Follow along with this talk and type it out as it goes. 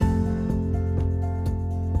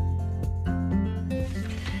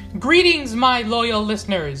Greetings, my loyal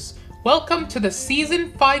listeners! Welcome to the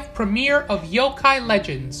Season 5 premiere of Yokai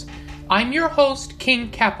Legends. I'm your host,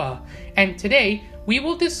 King Kappa, and today we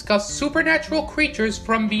will discuss supernatural creatures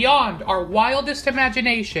from beyond our wildest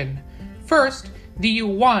imagination. First, the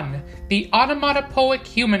Uwan, the onomatopoeic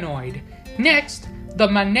humanoid. Next, the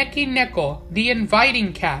Maneki Neko, the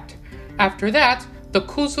inviting cat. After that, the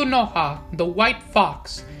Kuzunoha, the white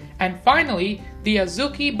fox. And finally, the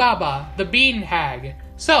Azuki Baba, the bean hag.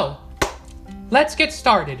 So, let's get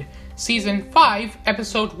started. Season 5,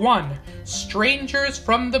 Episode 1, Strangers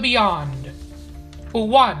from the Beyond.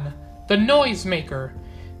 Uwan, the noisemaker.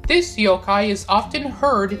 This yokai is often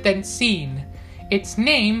heard than seen. Its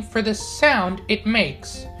name for the sound it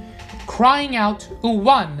makes, crying out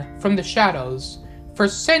Uwan from the shadows. For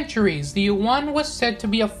centuries, the Uwan was said to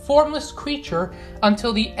be a formless creature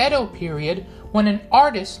until the Edo period, when an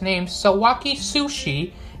artist named Sawaki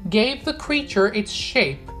Sushi gave the creature its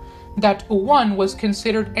shape. That Uwan was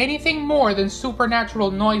considered anything more than supernatural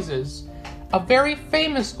noises. A very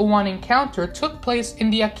famous Uwan encounter took place in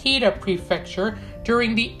the Akita prefecture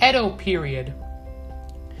during the Edo period.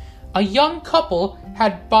 A young couple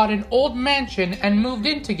had bought an old mansion and moved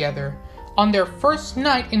in together. On their first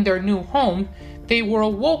night in their new home, they were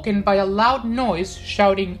awoken by a loud noise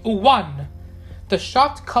shouting Uwan. The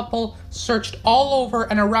shocked couple searched all over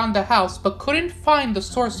and around the house but couldn't find the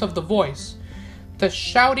source of the voice. The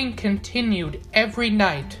shouting continued every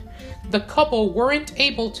night. The couple weren't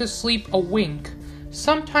able to sleep a wink.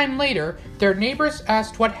 Sometime later, their neighbors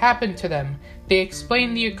asked what happened to them. They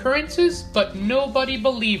explained the occurrences, but nobody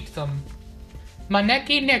believed them.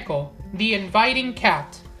 Maneki Neko, the inviting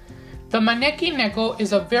cat. The Maneki Neko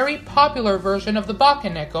is a very popular version of the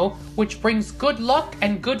Bakeneko, which brings good luck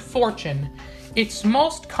and good fortune. It's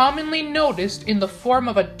most commonly noticed in the form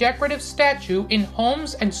of a decorative statue in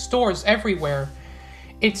homes and stores everywhere.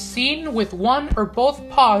 It's seen with one or both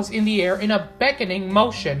paws in the air in a beckoning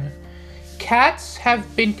motion. Cats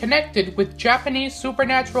have been connected with Japanese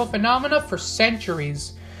supernatural phenomena for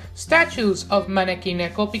centuries. Statues of Maneki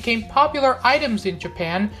Neko became popular items in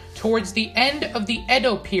Japan towards the end of the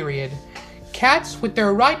Edo period. Cats with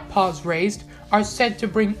their right paws raised are said to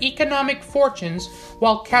bring economic fortunes,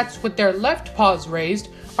 while cats with their left paws raised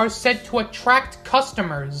are said to attract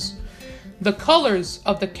customers. The colors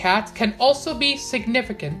of the cat can also be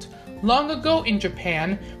significant. Long ago in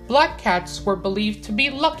Japan, black cats were believed to be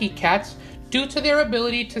lucky cats due to their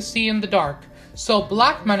ability to see in the dark, so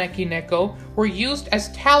black Maneki Neko were used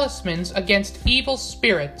as talismans against evil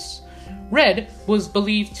spirits. Red was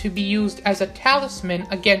believed to be used as a talisman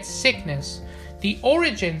against sickness. The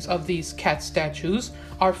origins of these cat statues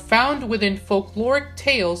are found within folkloric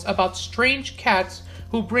tales about strange cats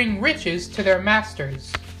who bring riches to their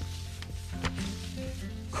masters.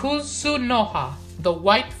 Kuzunoha, the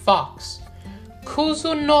white fox.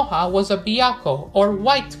 Kuzunoha was a byakko, or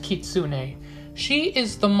white kitsune. She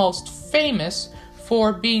is the most famous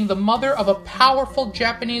for being the mother of a powerful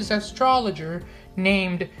Japanese astrologer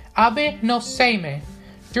named Abe no Seimei.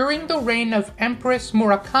 During the reign of Empress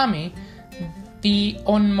Murakami, the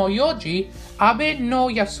Onmyoji, Abe no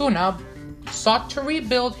Yasuna, sought to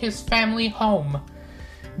rebuild his family home.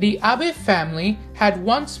 The Abe family had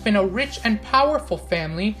once been a rich and powerful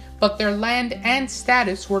family, but their land and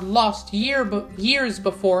status were lost years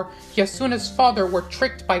before Yasuna's father were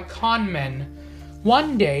tricked by con men.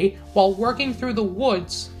 One day, while working through the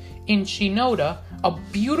woods in Shinoda, a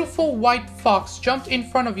beautiful white fox jumped in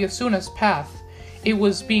front of Yasuna's path. It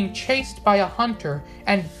was being chased by a hunter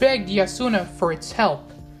and begged Yasuna for its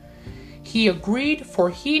help. He agreed,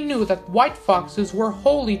 for he knew that white foxes were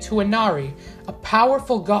holy to Inari, a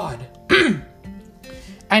powerful god,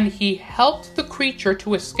 and he helped the creature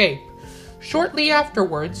to escape. Shortly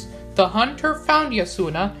afterwards, the hunter found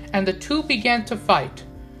Yasuna and the two began to fight.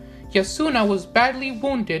 Yasuna was badly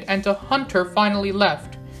wounded and the hunter finally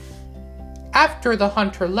left. After the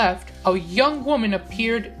hunter left, a young woman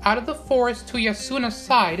appeared out of the forest to Yasuna's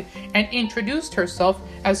side and introduced herself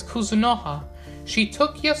as Kuzunoha. She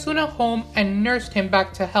took Yasuna home and nursed him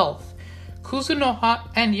back to health. Kuzunoha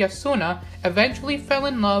and Yasuna eventually fell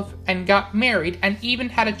in love and got married and even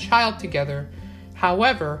had a child together.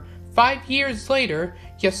 However, 5 years later,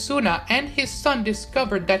 Yasuna and his son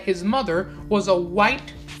discovered that his mother was a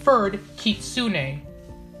white-furred kitsune.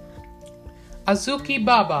 Azuki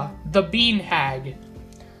Baba, the bean hag.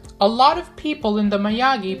 A lot of people in the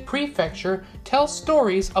Miyagi prefecture tell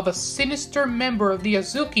stories of a sinister member of the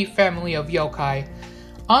Azuki family of yokai.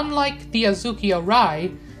 Unlike the Azuki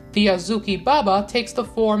Arai, the Azuki Baba takes the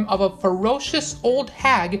form of a ferocious old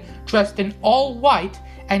hag dressed in all white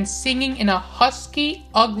and singing in a husky,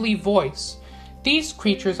 ugly voice. These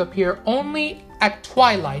creatures appear only at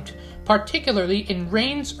twilight, particularly in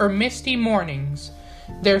rains or misty mornings.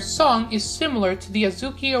 Their song is similar to the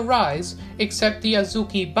Azuki Arise, except the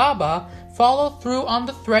Azuki Baba follow through on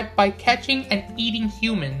the threat by catching and eating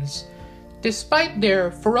humans. Despite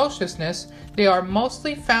their ferociousness, they are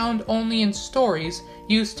mostly found only in stories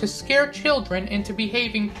used to scare children into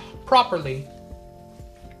behaving properly.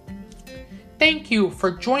 Thank you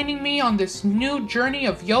for joining me on this new journey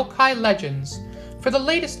of yokai legends. For the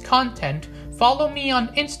latest content, follow me on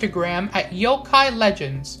Instagram at Yokai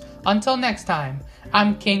Legends. Until next time,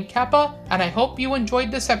 I'm King Kappa, and I hope you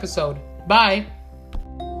enjoyed this episode. Bye!